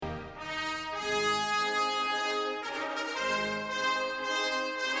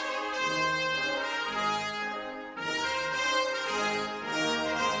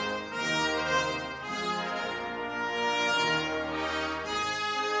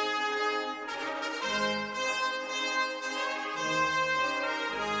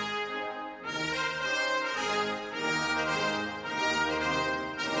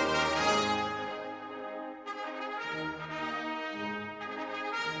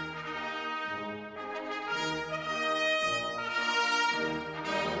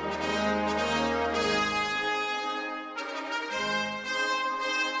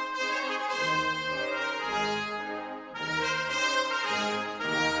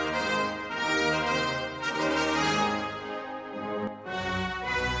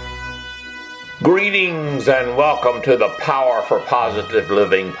Greetings and welcome to the Power for Positive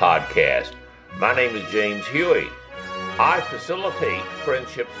Living podcast. My name is James Huey. I facilitate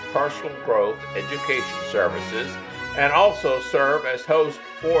Friendship's personal growth education services and also serve as host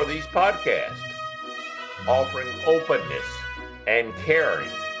for these podcasts, offering openness and caring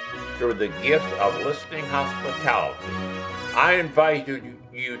through the gift of listening hospitality. I invite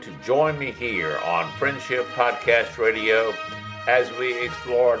you to join me here on Friendship Podcast Radio as we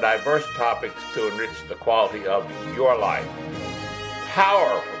explore diverse topics to enrich the quality of your life.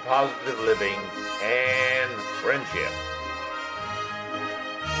 Power for positive living and friendship.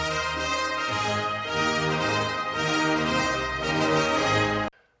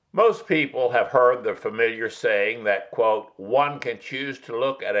 Most people have heard the familiar saying that, quote, one can choose to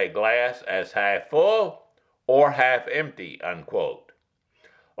look at a glass as half full or half empty, unquote.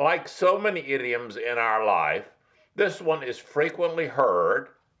 Like so many idioms in our life, this one is frequently heard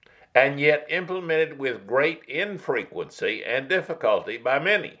and yet implemented with great infrequency and difficulty by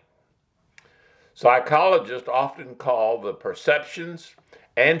many. Psychologists often call the perceptions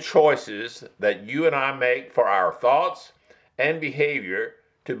and choices that you and I make for our thoughts and behavior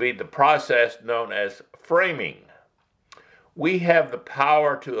to be the process known as framing. We have the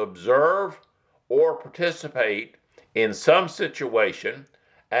power to observe or participate in some situation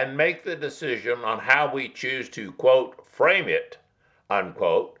and make the decision on how we choose to, quote, frame it,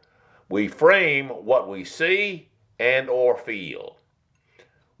 unquote. We frame what we see and or feel.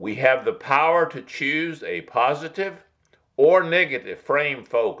 We have the power to choose a positive or negative frame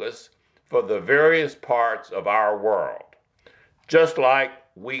focus for the various parts of our world, just like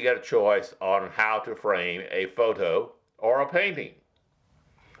we get a choice on how to frame a photo or a painting.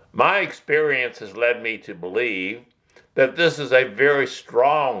 My experience has led me to believe that this is a very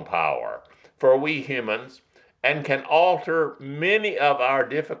strong power for we humans and can alter many of our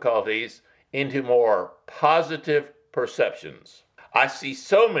difficulties into more positive perceptions. I see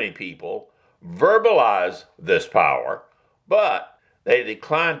so many people verbalize this power, but they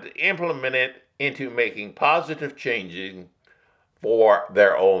decline to implement it into making positive changes for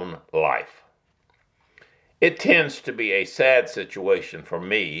their own life. It tends to be a sad situation for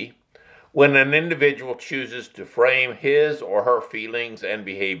me when an individual chooses to frame his or her feelings and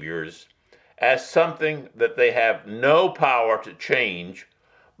behaviors as something that they have no power to change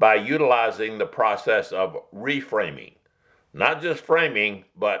by utilizing the process of reframing. Not just framing,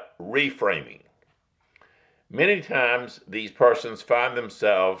 but reframing. Many times, these persons find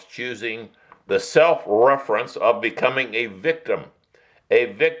themselves choosing the self-reference of becoming a victim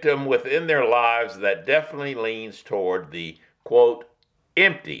within their lives that definitely leans toward the, quote,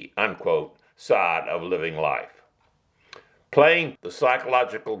 empty, unquote, side of living life. Playing the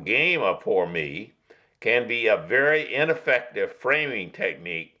psychological game of poor me can be a very ineffective framing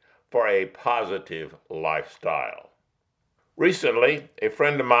technique for a positive lifestyle. Recently, a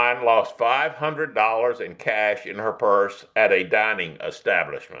friend of mine lost $500 in cash in her purse at a dining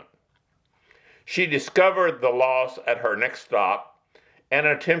establishment. She discovered the loss at her next stop and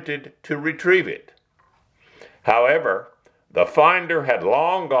attempted to retrieve it. However, the finder had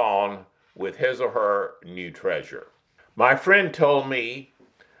long gone with his or her new treasure. My friend told me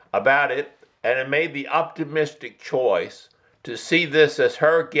about it, and it made the optimistic choice to see this as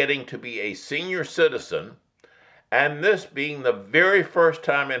her getting to be a senior citizen, and this being the very first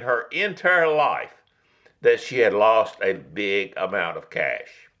time in her entire life that she had lost a big amount of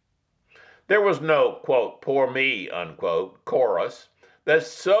cash. There was no, quote, poor me, unquote, chorus that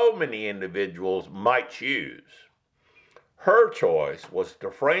so many individuals might choose. Her choice was to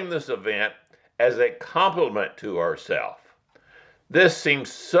frame this event as a compliment to herself. This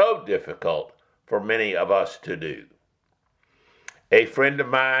seems so difficult for many of us to do. A friend of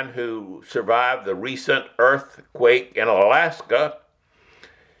mine who survived the recent earthquake in Alaska,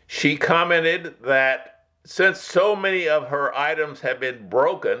 she commented that since so many of her items have been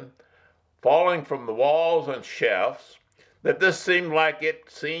broken, falling from the walls and shelves, that this seemed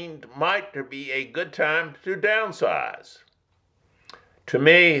might be a good time to downsize. To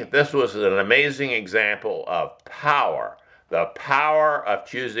me, this was an amazing example of power, the power of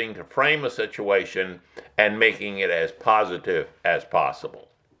choosing to frame a situation and making it as positive as possible.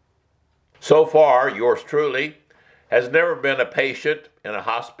 So far, yours truly has never been a patient in a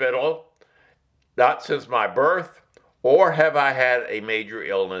hospital, not since my birth, or have I had a major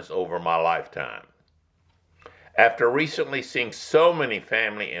illness over my lifetime. After recently seeing so many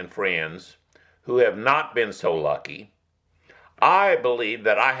family and friends who have not been so lucky, I believe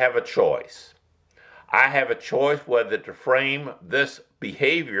that I have a choice. I have a choice whether to frame this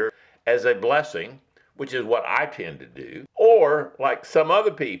behavior as a blessing, which is what I tend to do, or like some other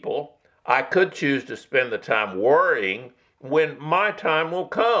people, I could choose to spend the time worrying when my time will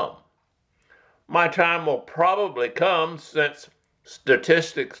come. My time will probably come since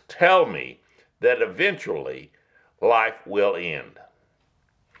statistics tell me that eventually life will end.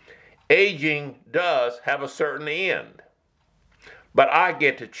 Aging does have a certain end, but I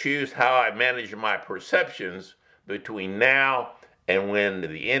get to choose how I manage my perceptions between now and when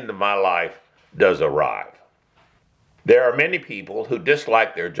the end of my life does arrive. There are many people who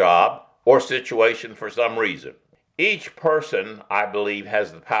dislike their job or situation for some reason. Each person, I believe,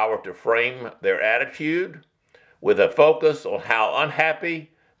 has the power to frame their attitude with a focus on how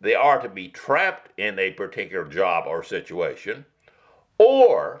unhappy they are to be trapped in a particular job or situation,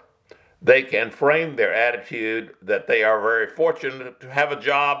 or they can frame their attitude that they are very fortunate to have a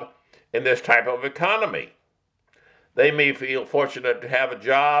job in this type of economy. They may feel fortunate to have a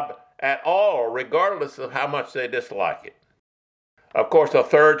job at all, regardless of how much they dislike it. Of course, a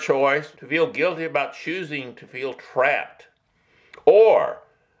third choice, to feel guilty about choosing to feel trapped, or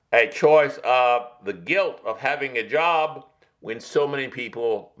a choice of the guilt of having a job when so many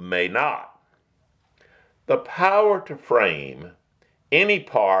people may not. The power to frame any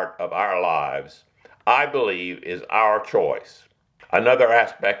part of our lives, I believe, is our choice. Another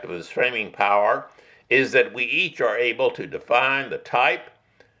aspect of this framing power is that we each are able to define the type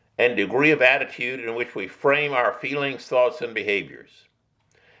and degree of attitude in which we frame our feelings, thoughts, and behaviors.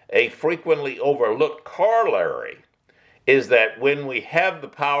 A frequently overlooked corollary is that when we have the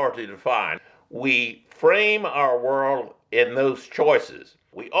power to define, we frame our world in those choices.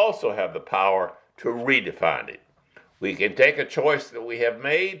 We also have the power to redefine it. We can take a choice that we have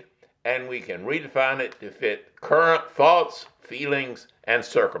made and we can redefine it to fit current thoughts, feelings, and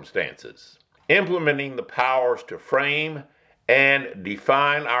circumstances. Implementing the powers to frame and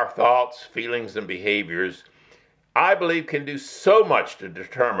define our thoughts, feelings, and behaviors, I believe, can do so much to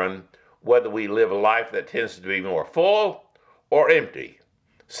determine whether we live a life that tends to be more full or empty,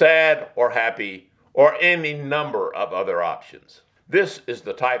 sad or happy, or any number of other options. This is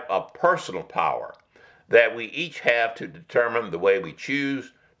the type of personal power that we each have to determine the way we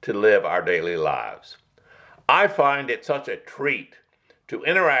choose to live our daily lives. I find it such a treat to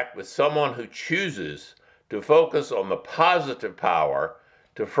interact with someone who chooses to focus on the positive power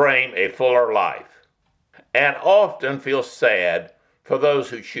to frame a fuller life, and often feel sad for those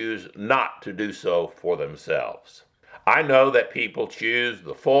who choose not to do so for themselves. I know that people choose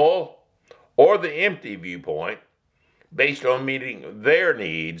the full or the empty viewpoint based on meeting their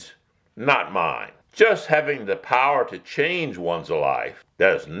needs, not mine. Just having the power to change one's life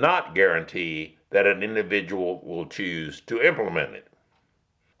does not guarantee that an individual will choose to implement it.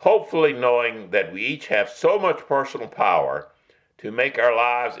 Hopefully, knowing that we each have so much personal power to make our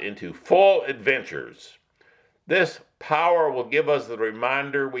lives into full adventures, this power will give us the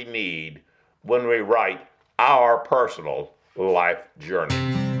reminder we need when we write our personal life journey.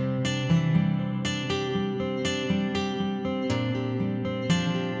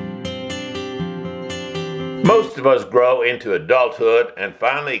 Most of us grow into adulthood and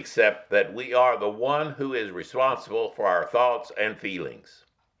finally accept that we are the one who is responsible for our thoughts and feelings.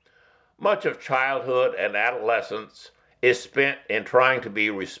 Much of childhood and adolescence is spent in trying to be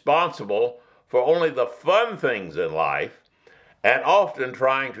responsible for only the fun things in life, and often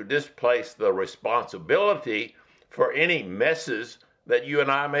trying to displace the responsibility for any messes that you and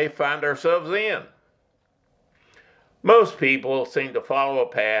I may find ourselves in. Most people seem to follow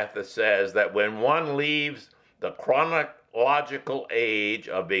a path that says that when one leaves the chronological age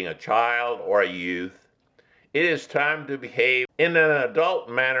of being a child or a youth, it is time to behave in an adult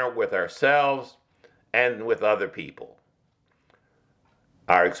manner with ourselves and with other people.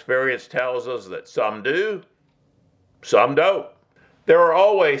 Our experience tells us that some do, some don't. There are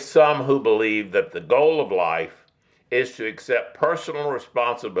always some who believe that the goal of life is to accept personal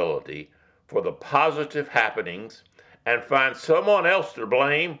responsibility for the positive happenings and find someone else to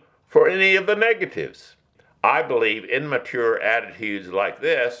blame for any of the negatives. I believe immature attitudes like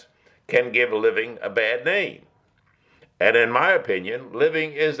this can give living a bad name. And in my opinion,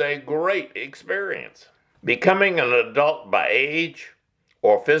 living is a great experience. Becoming an adult by age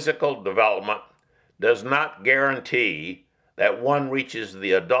or physical development does not guarantee that one reaches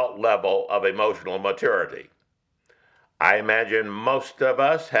the adult level of emotional maturity. I imagine most of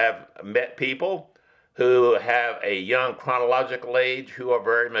us have met people who have a young chronological age who are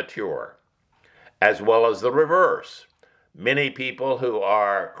very mature, as well as the reverse. Many people who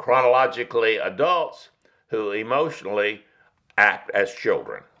are chronologically adults who emotionally act as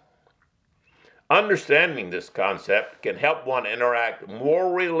children. Understanding this concept can help one interact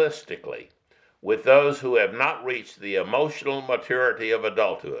more realistically with those who have not reached the emotional maturity of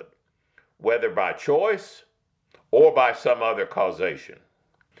adulthood. whether by choice or by some other causation.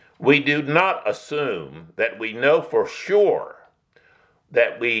 We do not assume that we know for sure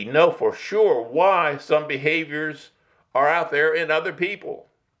why some behaviors are out there in other people.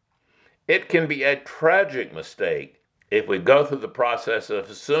 It can be a tragic mistake if we go through the process of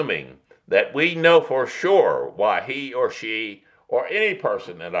assuming that we know for sure why he or she or any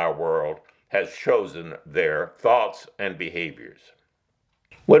person in our world has chosen their thoughts and behaviors.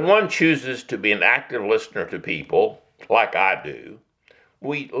 When one chooses to be an active listener to people, like I do,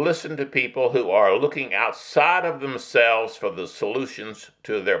 we listen to people who are looking outside of themselves for the solutions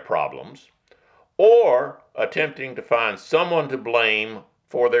to their problems, or attempting to find someone to blame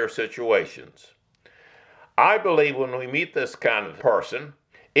for their situations. I believe when we meet this kind of person,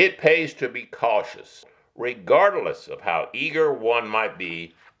 it pays to be cautious, regardless of how eager one might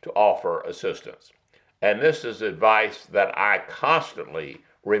be to offer assistance. And this is advice that I constantly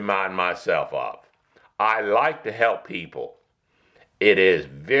remind myself of. I like to help people. It is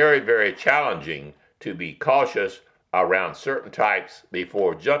very, very challenging to be cautious around certain types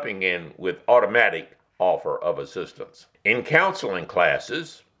before jumping in with automatic offer of assistance. In counseling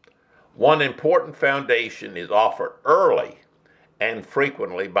classes, one important foundation is offered early and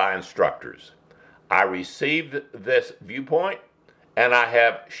frequently by instructors. I received this viewpoint and I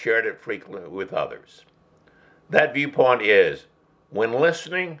have shared it frequently with others. That viewpoint is, when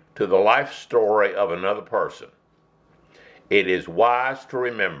listening to the life story of another person, it is wise to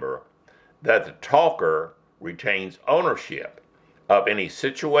remember that the talker retains ownership of any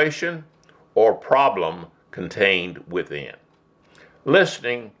situation or problem contained within.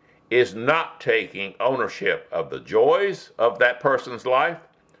 Listening is not taking ownership of the joys of that person's life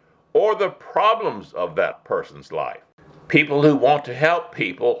or the problems of that person's life. People who want to help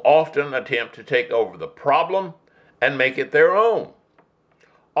people often attempt to take over the problem and make it their own.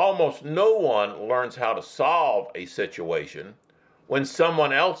 Almost no one learns how to solve a situation when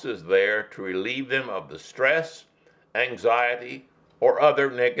someone else is there to relieve them of the stress, anxiety, or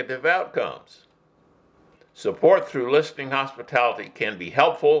other negative outcomes. Support through listening hospitality can be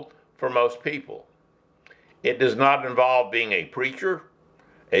helpful for most people. It does not involve being a preacher,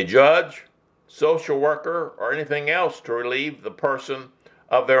 a judge, social worker, or anything else to relieve the person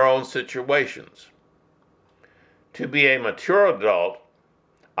of their own situations. To be a mature adult,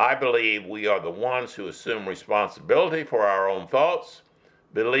 I believe we are the ones who assume responsibility for our own thoughts,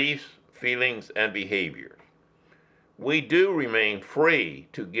 beliefs, feelings, and behaviors. We do remain free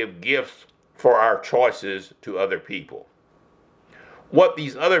to give gifts for our choices to other people. What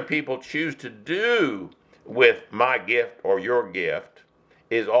these other people choose to do with my gift or your gift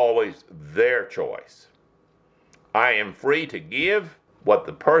is always their choice. I am free to give. What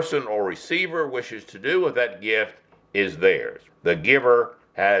the person or receiver wishes to do with that gift is theirs. The giver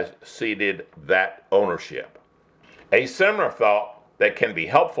has ceded that ownership. A similar thought that can be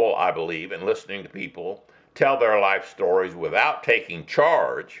helpful, I believe, in listening to people tell their life stories without taking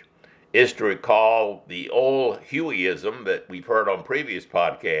charge is to recall the old Hueyism that we've heard on previous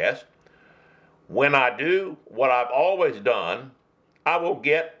podcasts. When I do what I've always done, I will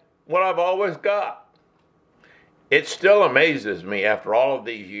get what I've always got. It still amazes me after all of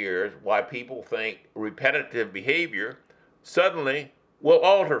these years why people think repetitive behavior suddenly will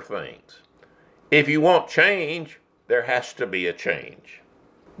alter things. If you want change, there has to be a change.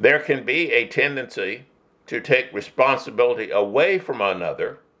 There can be a tendency to take responsibility away from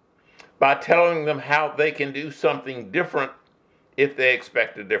another by telling them how they can do something different if they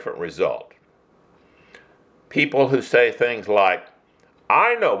expect a different result. People who say things like,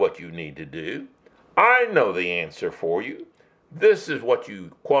 I know what you need to do. I know the answer for you. This is what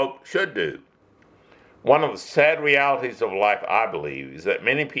you, quote, should do. One of the sad realities of life, I believe, is that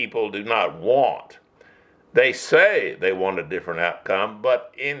many people do not want. They say they want a different outcome,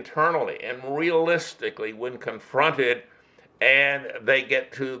 but internally and realistically, when confronted and they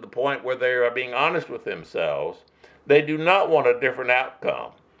get to the point where they are being honest with themselves, they do not want a different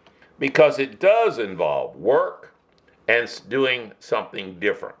outcome because it does involve work and doing something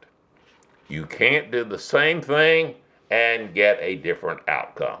different. You can't do the same thing and get a different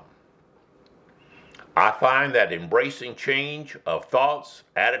outcome. I find that embracing change of thoughts,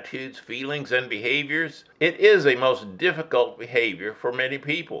 attitudes, feelings, and behaviors, it is a most difficult behavior for many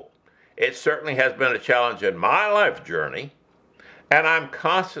people. It certainly has been a challenge in my life journey, and I'm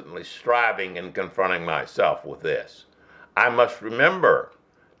constantly striving and confronting myself with this. I must remember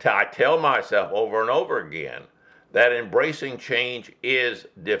I tell myself over and over again that embracing change is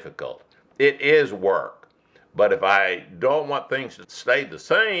difficult. It is work. But if I don't want things to stay the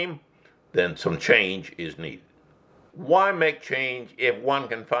same, then some change is needed. Why make change if one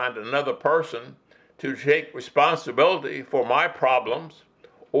can find another person to take responsibility for my problems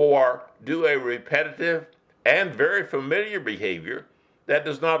or do a repetitive and very familiar behavior that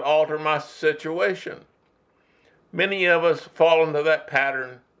does not alter my situation? Many of us fall into that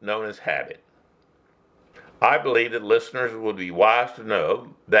pattern known as habit. I believe that listeners would be wise to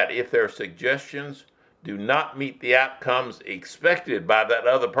know that if their suggestions do not meet the outcomes expected by that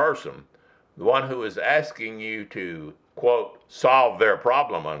other person, the one who is asking you to, quote, solve their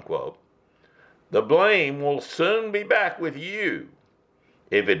problem, unquote, the blame will soon be back with you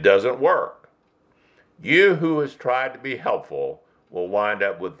if it doesn't work. You who has tried to be helpful will wind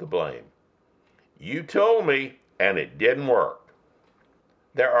up with the blame. You told me and it didn't work.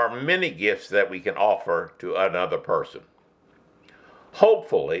 There are many gifts that we can offer to another person.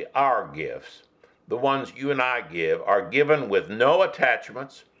 Hopefully, our gifts, the ones you and I give, are given with no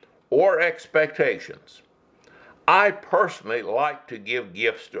attachments or expectations. I personally like to give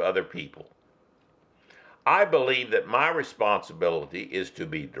gifts to other people. I believe that my responsibility is to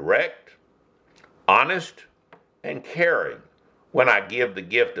be direct, honest, and caring when I give the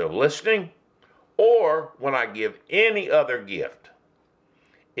gift of listening or when I give any other gift.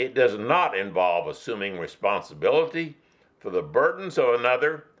 It does not involve assuming responsibility for the burdens of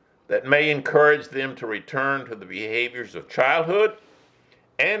another that may encourage them to return to the behaviors of childhood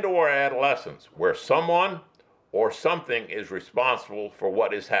and or adolescence, where someone or something is responsible for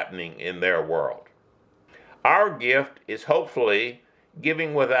what is happening in their world. Our gift is hopefully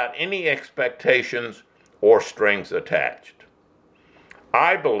giving without any expectations or strings attached.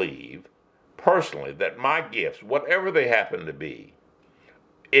 I believe personally that my gifts, whatever they happen to be,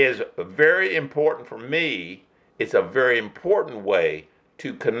 is very important for me. It's a very important way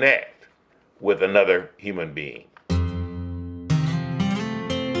to connect with another human being.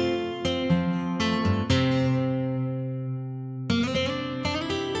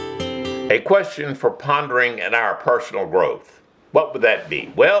 A question for pondering in our personal growth. What would that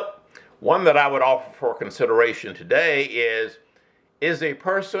be? Well, one that I would offer for consideration today is a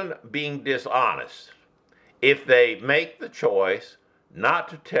person being dishonest if they make the choice not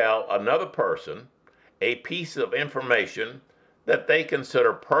to tell another person a piece of information that they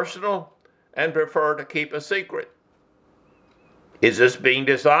consider personal and prefer to keep a secret? Is this being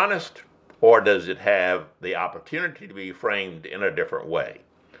dishonest, or does it have the opportunity to be framed in a different way?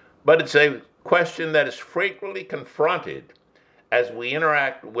 But it's a question that is frequently confronted as we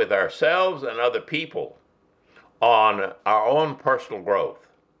interact with ourselves and other people on our own personal growth.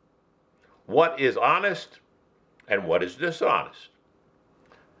 What is honest and what is dishonest?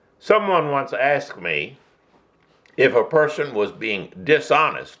 Someone once asked me if a person was being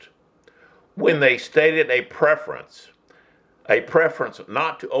dishonest when they stated a preference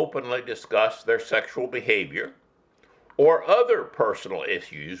not to openly discuss their sexual behavior or other personal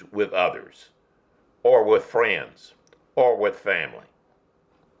issues with others, or with friends, or with family.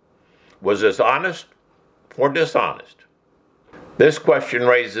 Was this honest or dishonest? This question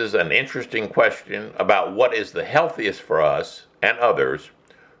raises an interesting question about what is the healthiest for us and others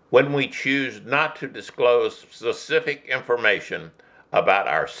when we choose not to disclose specific information about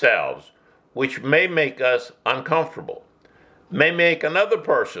ourselves, which may make us uncomfortable, may make another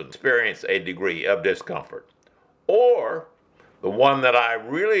person experience a degree of discomfort. Or the one that I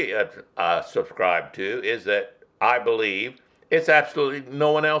really subscribe to is that I believe it's absolutely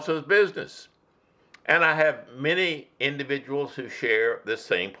no one else's business. And I have many individuals who share the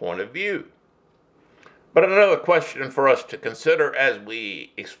same point of view. But another question for us to consider as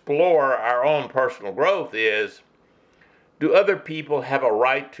we explore our own personal growth is, do other people have a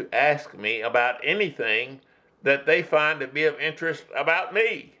right to ask me about anything that they find to be of interest about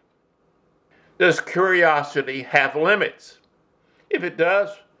me? Does curiosity have limits? If it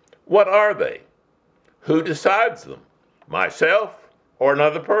does, what are they? Who decides them? Myself or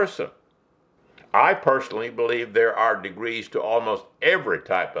another person? I personally believe there are degrees to almost every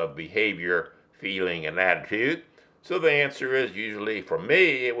type of behavior, feeling, and attitude, so the answer is usually, for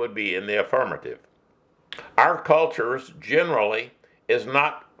me, it would be in the affirmative. Our cultures generally is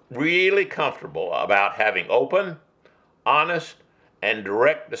not really comfortable about having open, honest, and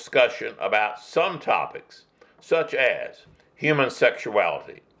direct discussion about some topics, such as human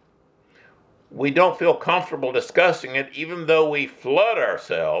sexuality. We don't feel comfortable discussing it even though we flood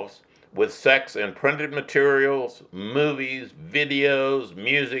ourselves with sex in printed materials, movies, videos,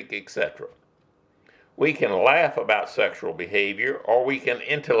 music, etc. We can laugh about sexual behavior or we can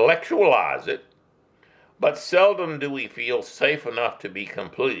intellectualize it, but seldom do we feel safe enough to be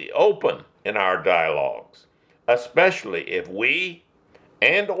completely open in our dialogues, especially if we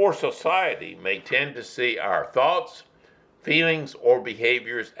and or society may tend to see our thoughts, feelings, or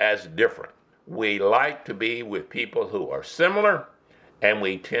behaviors as different. We like to be with people who are similar, and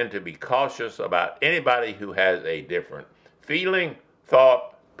we tend to be cautious about anybody who has a different feeling,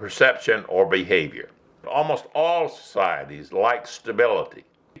 thought, perception, or behavior. Almost all societies like stability,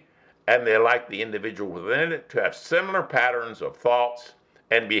 and they like the individual within it to have similar patterns of thoughts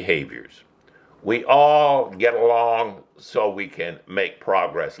and behaviors. We all get along so we can make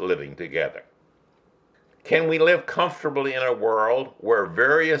progress living together. Can we live comfortably in a world where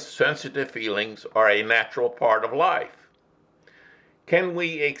various sensitive feelings are a natural part of life? Can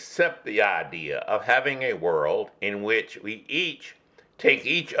we accept the idea of having a world in which we each take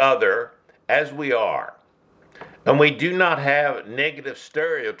each other as we are, and we do not have negative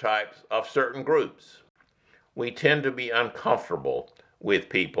stereotypes of certain groups? We tend to be uncomfortable with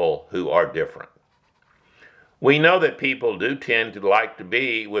people who are different. We know that people do tend to like to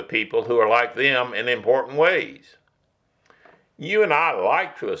be with people who are like them in important ways. You and I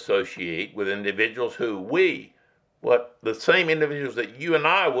like to associate with individuals who the same individuals that you and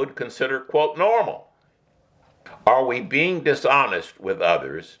I would consider, quote, normal. Are we being dishonest with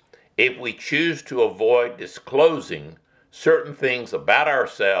others if we choose to avoid disclosing certain things about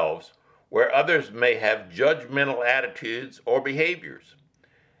ourselves where others may have judgmental attitudes or behaviors?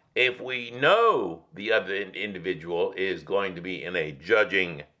 If we know the other individual is going to be in a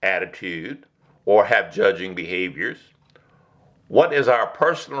judging attitude or have judging behaviors, what is our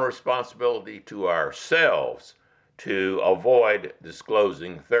personal responsibility to ourselves to avoid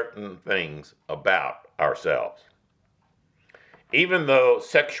disclosing certain things about ourselves? Even though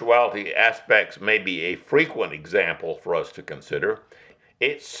sexuality aspects may be a frequent example for us to consider,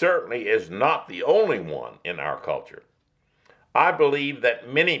 it certainly is not the only one in our culture. I believe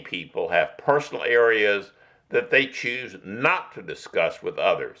that many people have personal areas that they choose not to discuss with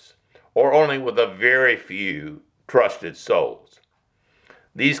others, or only with a very few trusted souls.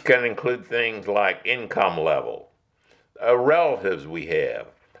 These can include things like income level, relatives we have,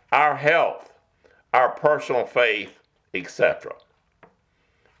 our health, our personal faith, etc.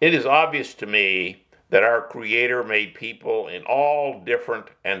 It is obvious to me that our Creator made people in all different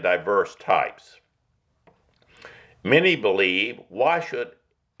and diverse types. Many believe, why should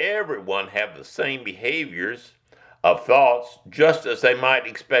everyone have the same behaviors of thoughts, just as they might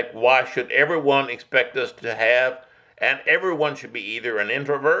expect, why should everyone expect us to have, and everyone should be either an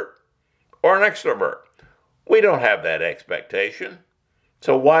introvert or an extrovert? We don't have that expectation.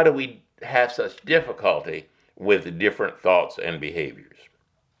 So why do we have such difficulty with different thoughts and behaviors?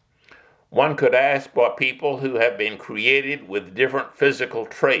 One could ask what people who have been created with different physical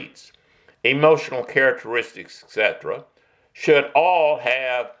traits, emotional characteristics, etc., should all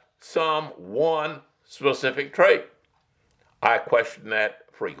have one specific trait. I question that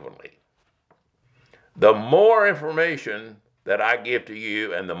frequently. The more information that I give to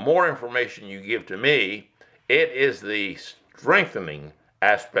you and the more information you give to me, it is the strengthening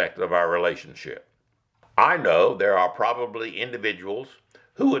aspect of our relationship. I know there are probably individuals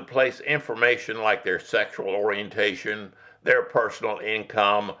who would place information like their sexual orientation, their personal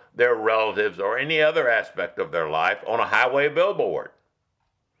income, their relatives, or any other aspect of their life on a highway billboard.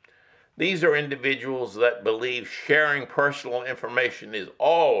 These are individuals that believe sharing personal information is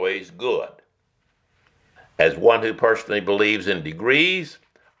always good. As one who personally believes in degrees,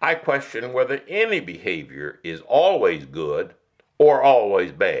 I question whether any behavior is always good or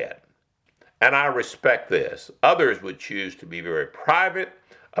always bad. And I respect this. Others would choose to be very private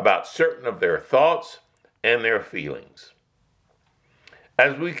about certain of their thoughts and their feelings.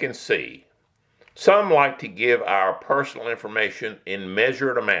 As we can see, some like to give our personal information in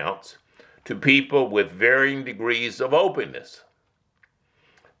measured amounts to people with varying degrees of openness.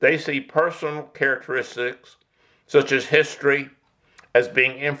 They see personal characteristics such as history as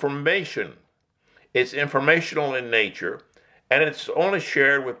being information. It's informational in nature, and it's only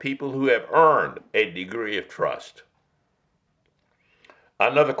shared with people who have earned a degree of trust.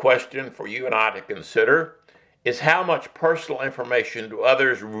 Another question for you and I to consider is how much personal information do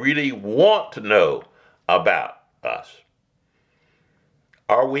others really want to know about us?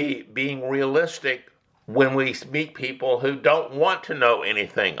 Are we being realistic when we meet people who don't want to know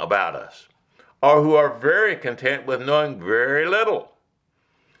anything about us, or who are very content with knowing very little?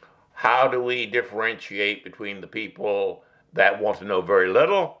 How do we differentiate between the people that want to know very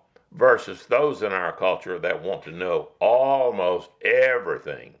little versus those in our culture that want to know almost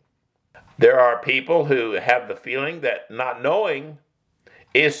everything? There are people who have the feeling that not knowing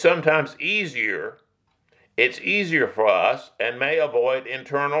is sometimes easier. It's easier for us and may avoid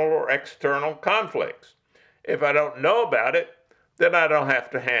internal or external conflicts. If I don't know about it, then I don't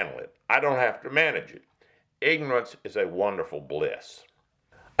have to handle it. I don't have to manage it. Ignorance is a wonderful bliss.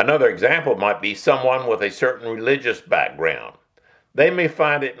 Another example might be someone with a certain religious background. They may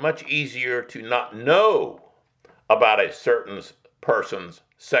find it much easier to not know about a certain person's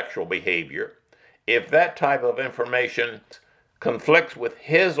sexual behavior if that type of information conflicts with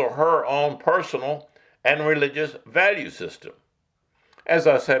his or her own personal and religious value system. As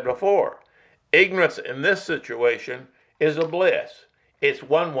I said before, ignorance in this situation is a bliss. It's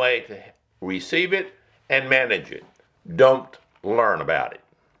one way to receive it and manage it. Don't learn about it.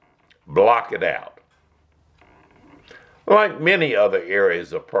 Block it out. Like many other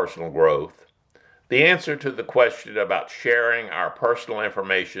areas of personal growth, the answer to the question about sharing our personal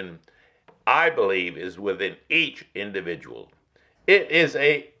information, I believe, is within each individual. It is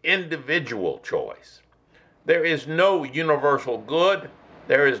an individual choice. There is no universal good.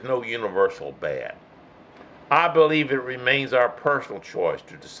 There is no universal bad. I believe it remains our personal choice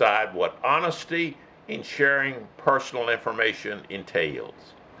to decide what honesty in sharing personal information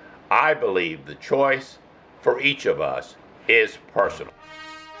entails. I believe the choice for each of us is personal.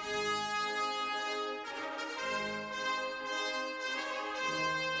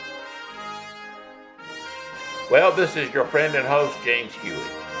 Well, this is your friend and host, James Huey.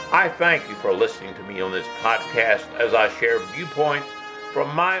 I thank you for listening to me on this podcast as I share viewpoints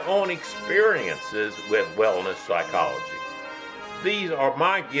from my own experiences with wellness psychology. These are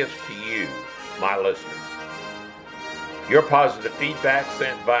my gifts to you, my listeners. Your positive feedback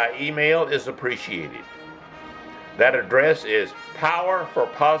sent via email is appreciated. That address is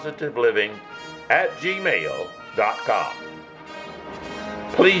powerforpositiveliving@gmail.com.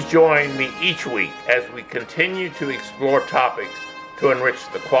 Please join me each week as we continue to explore topics to enrich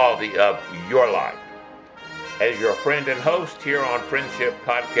the quality of your life. As your friend and host here on Friendship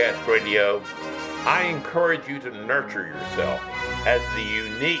Podcast Radio, I encourage you to nurture yourself as the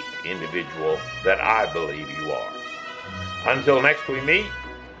unique individual that I believe you are. Until next we meet,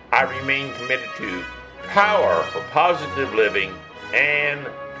 I remain committed to power for positive living and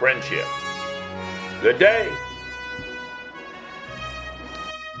friendship. Good day.